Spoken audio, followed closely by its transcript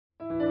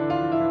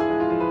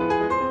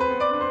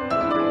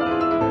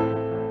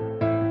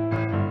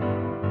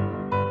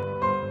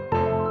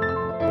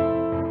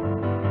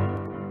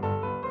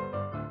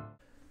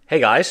Hey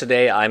guys,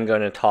 today I'm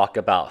going to talk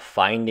about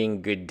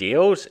finding good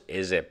deals.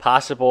 Is it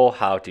possible?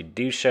 How to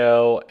do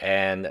so?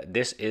 And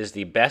this is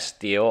the best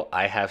deal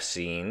I have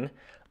seen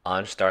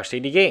on Star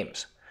City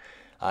Games.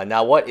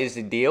 Now, what is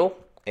the deal?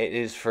 It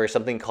is for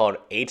something called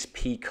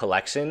HP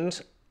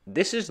Collections.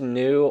 This is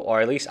new,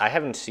 or at least I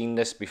haven't seen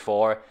this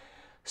before.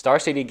 Star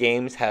City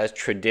Games has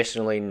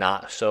traditionally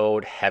not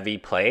sold heavy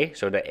play,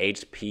 so the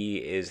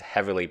HP is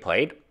heavily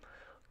played.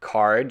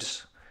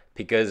 Cards,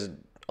 because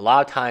a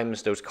lot of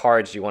times those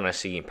cards you want to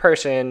see in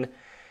person,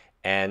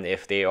 and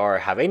if they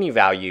have any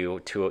value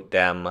to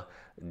them,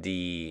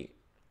 the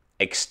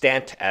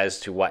extent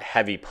as to what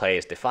heavy play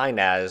is defined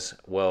as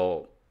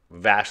will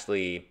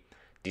vastly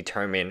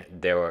determine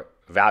their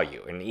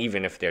value, and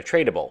even if they're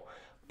tradable.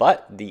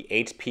 But the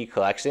HP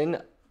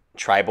collection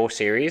tribal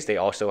series, they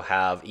also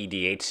have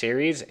EDH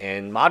series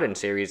and modern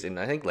series, and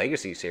I think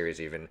legacy series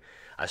even.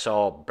 I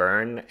saw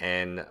Burn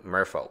and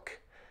Merfolk.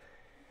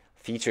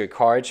 Feature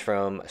cards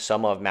from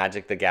some of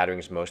Magic the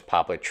Gathering's most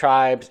popular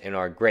tribes and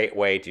are a great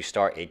way to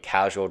start a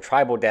casual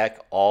tribal deck,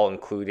 all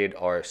included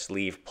or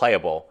sleeve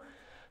playable.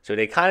 So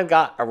they kind of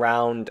got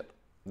around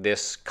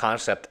this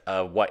concept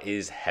of what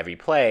is heavy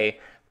play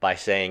by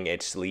saying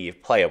it's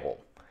sleeve playable.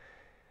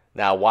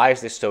 Now, why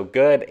is this so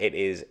good? It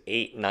is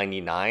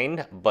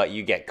 $8.99, but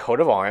you get Coat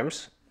of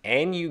Arms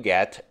and you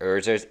get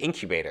Urzer's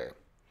Incubator.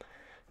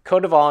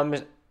 Coat of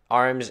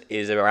Arms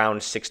is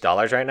around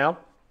 $6 right now.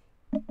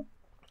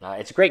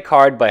 It's a great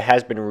card, but it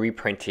has been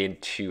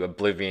reprinted to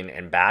Oblivion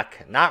and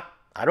back.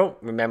 I don't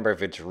remember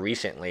if it's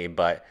recently,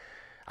 but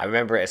I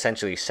remember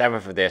essentially 7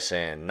 for this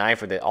and 9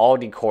 for this. All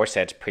the core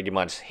sets pretty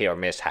much hit or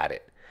miss had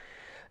it.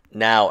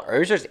 Now,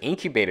 Urzer's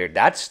Incubator,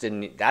 that's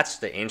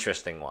the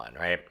interesting one,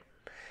 right?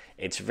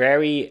 It's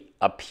very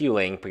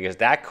appealing because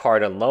that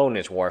card alone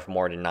is worth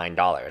more than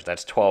 $9.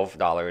 That's $12,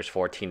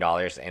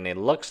 $14, and it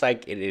looks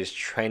like it is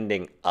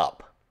trending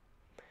up.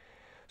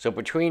 So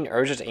between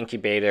Urzer's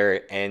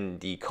Incubator and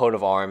the Coat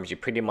of Arms, you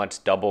pretty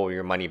much double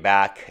your money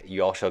back.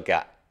 You also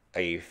got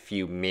a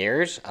few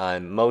mirrors. I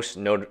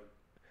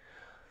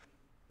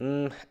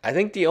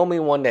think the only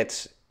one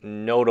that's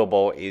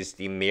notable is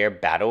the Mirror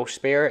Battle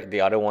Spear.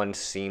 The other ones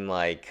seem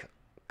like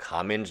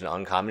commons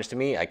and uncommons to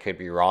me. I could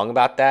be wrong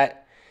about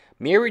that.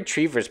 Mirror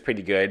Retriever is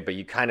pretty good, but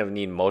you kind of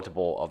need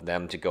multiple of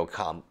them to go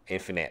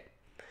infinite.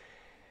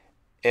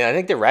 And I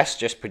think the rest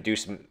just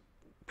produce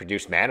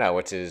mana,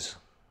 which is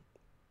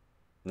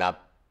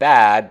not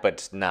bad, but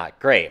it's not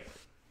great.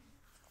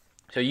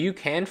 So you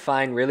can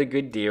find really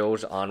good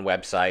deals on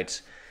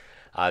websites,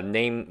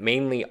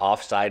 mainly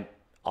off-brand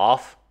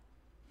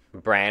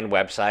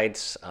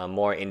websites,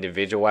 more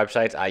individual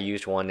websites. I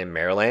used one in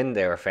Maryland.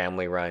 They're a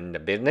family-run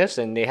business,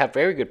 and they have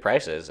very good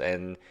prices.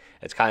 And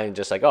it's kind of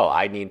just like, oh,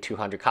 I need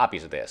 200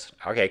 copies of this.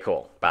 Okay,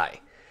 cool, bye.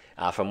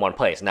 From one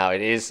place. Now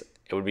it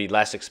would be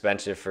less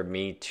expensive for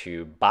me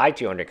to buy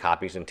 200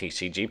 copies in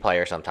TCG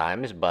Player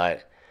sometimes,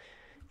 but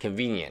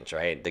convenience,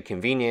 right? The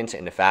convenience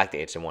and the fact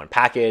that it's in one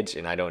package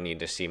and I don't need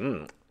to see,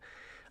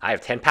 I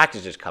have 10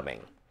 packages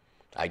coming.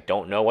 I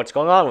don't know what's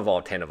going on with all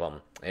 10 of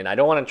them. And I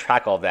don't want to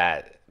track all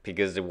that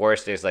because the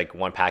worst is like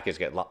one package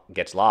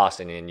gets lost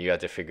and then you have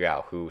to figure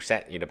out who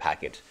sent you the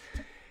package.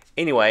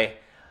 Anyway,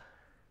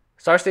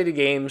 Star City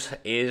Games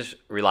is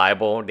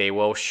reliable. They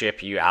will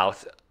ship you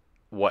out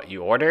what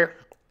you order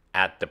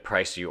at the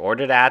price you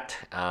ordered at.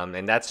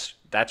 And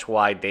that's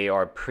why they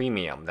are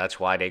premium. That's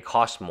why they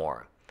cost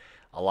more.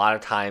 A lot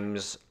of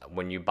times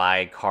when you buy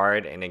a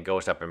card and it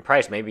goes up in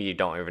price, maybe you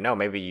don't even know.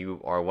 Maybe you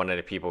are one of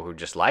the people who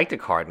just like the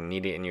card and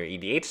need it in your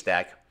EDH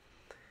deck.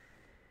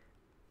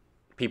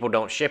 People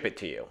don't ship it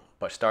to you.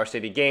 But Star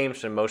City Games,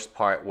 for the most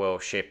part, will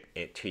ship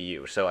it to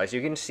you. So as you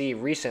can see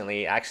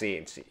recently, actually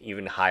it's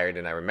even higher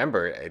than I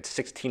remember. It's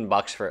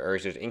 $16 for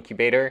Urzer's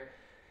Incubator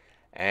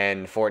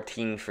and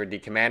 $14 for the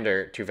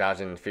Commander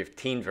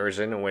 2015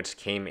 version, which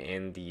came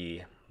in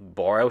the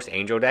Boros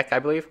Angel deck, I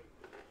believe.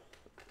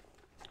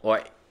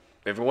 Or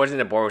if it wasn't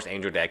a Boros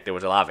Angel deck, there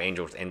was a lot of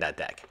angels in that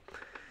deck.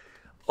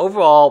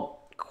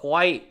 Overall,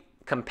 quite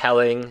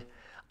compelling.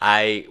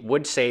 I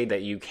would say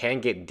that you can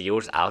get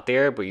deals out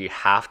there, but you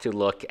have to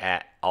look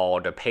at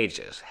all the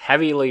pages.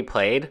 Heavily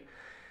played.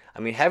 I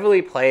mean,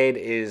 heavily played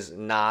is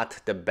not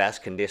the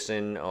best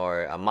condition,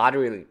 or a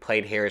moderately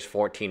played here is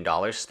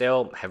 $14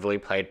 still. Heavily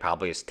played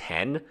probably is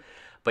 $10.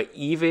 But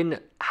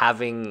even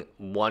having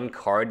one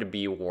card to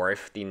be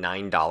worth the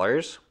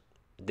 $9,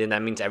 then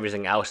that means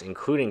everything else,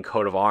 including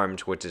Coat of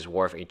Arms, which is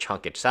worth a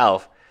chunk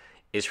itself,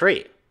 is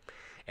free.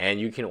 And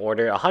you can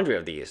order 100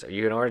 of these, or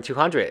you can order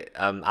 200.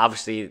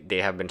 Obviously,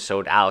 they have been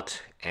sold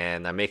out,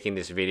 and I'm making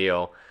this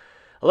video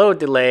a little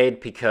delayed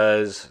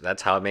because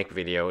that's how I make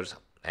videos.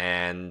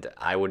 And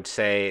I would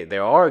say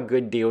there are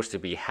good deals to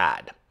be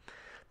had.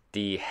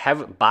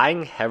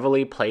 Buying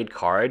heavily played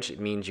cards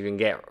means you can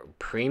get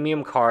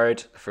premium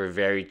cards for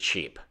very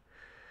cheap.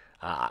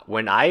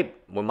 When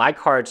my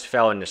cards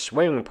fell in the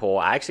swimming pool,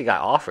 I actually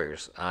got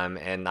offers,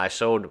 and I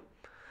sold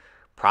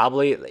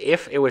probably,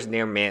 if it was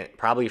near mint,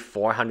 probably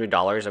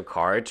 $400 of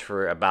cards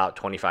for about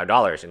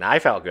 $25, and I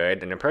felt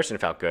good, and the person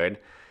felt good.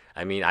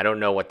 I mean, I don't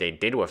know what they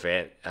did with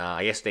it.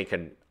 I guess they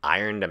could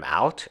iron them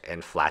out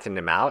and flatten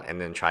them out and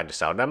then try to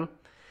sell them.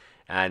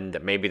 And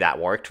maybe that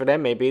worked for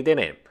them, maybe it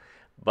didn't.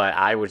 But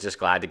I was just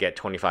glad to get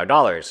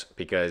 $25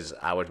 because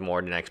I was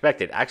more than I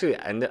expected. Actually,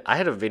 and I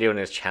had a video on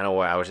this channel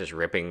where I was just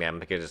ripping them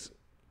because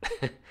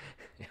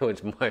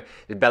it's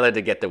better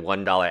to get the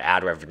 $1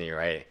 ad revenue,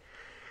 right?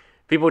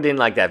 People didn't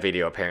like that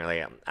video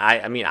apparently.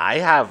 I mean,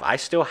 I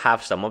still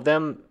have some of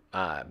them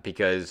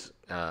because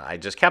I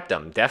just kept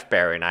them. Death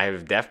Baron, I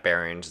have Death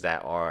Barons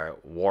that are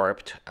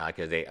warped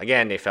because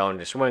they fell in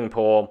the swimming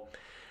pool,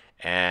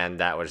 and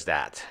that was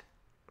that.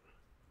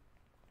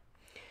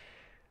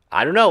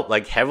 I don't know,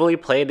 like heavily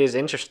played is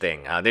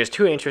interesting. There's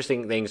two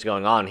interesting things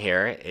going on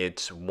here.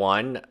 It's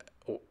one,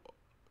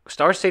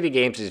 Star City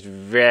Games is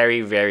very,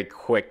 very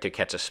quick to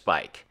catch a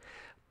spike.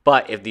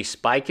 But if the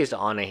spike is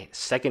on a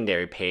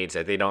secondary page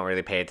that they don't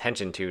really pay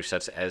attention to,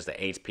 such as the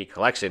HP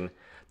collection,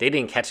 they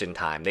didn't catch in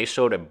time. They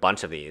sold a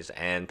bunch of these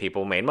and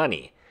people made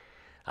money.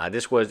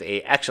 This was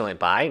an excellent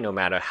buy, no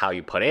matter how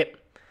you put it.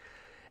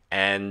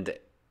 And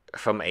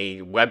from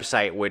a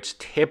website which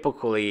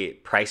typically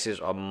prices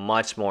are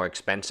much more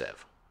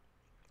expensive.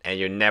 And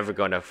you're never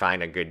going to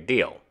find a good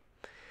deal.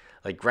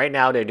 Like right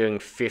now, they're doing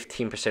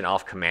 15%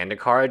 off Commander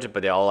cards,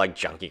 but they're all like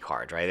junky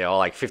cards, right? They're all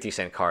like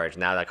 50-cent cards.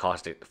 Now that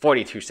cost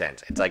 42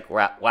 cents. It's like,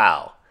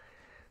 wow.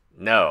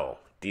 No,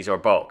 these are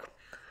bulk.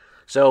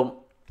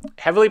 So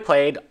heavily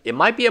played, it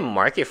might be a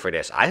market for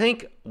this. I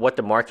think what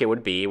the market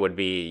would be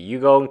you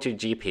going to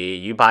GP,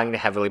 you buying the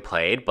heavily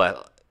played,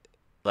 but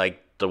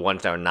like the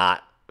ones that are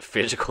not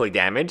physically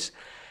damaged,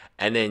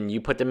 and then you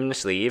put them in the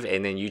sleeve,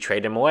 and then you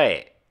trade them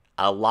away.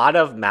 A lot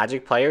of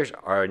Magic players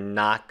are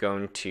not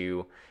going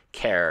to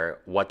care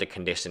what the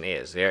condition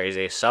is. There is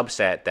a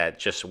subset that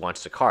just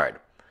wants the card.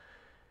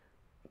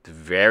 It's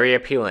very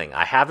appealing.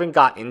 I haven't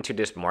got into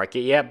this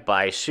market yet, but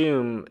I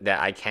assume that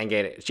I can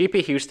get it.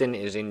 GP Houston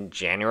is in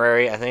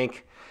January, I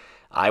think.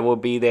 I will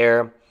be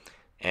there,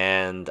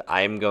 and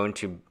I'm going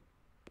to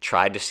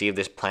try to see if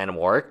this plan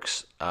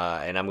works.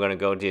 And I'm going to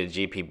go to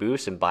the GP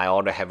booth and buy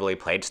all the heavily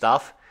played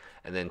stuff,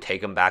 and then take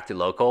them back to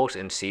locals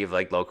and see if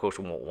like locals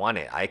won't want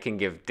it. I can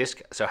give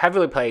discount. So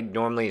heavily played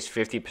normally is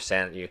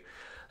 50%.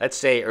 Let's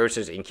say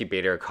Ursa's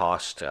Incubator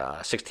cost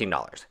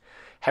 $16.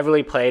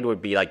 Heavily played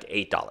would be like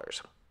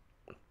 $8.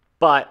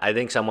 But I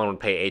think someone would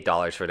pay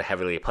 $8 for the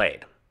heavily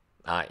played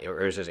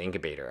Ursa's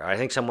Incubator. Or I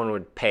think someone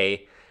would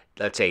pay,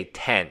 let's say,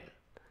 $10,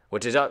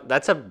 which is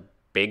that's a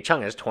big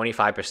chunk. That's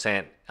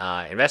 25%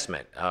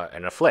 investment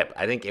and a flip.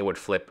 I think it would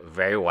flip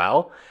very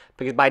well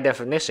because by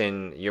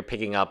definition, you're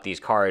picking up these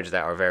cards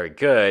that are very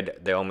good.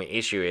 The only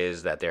issue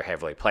is that they're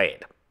heavily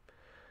played.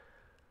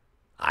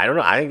 I don't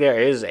know. I think there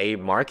is a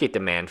market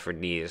demand for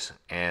these,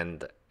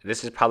 and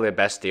this is probably the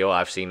best deal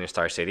I've seen in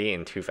Star City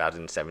in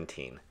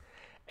 2017.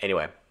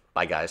 Anyway,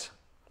 bye guys.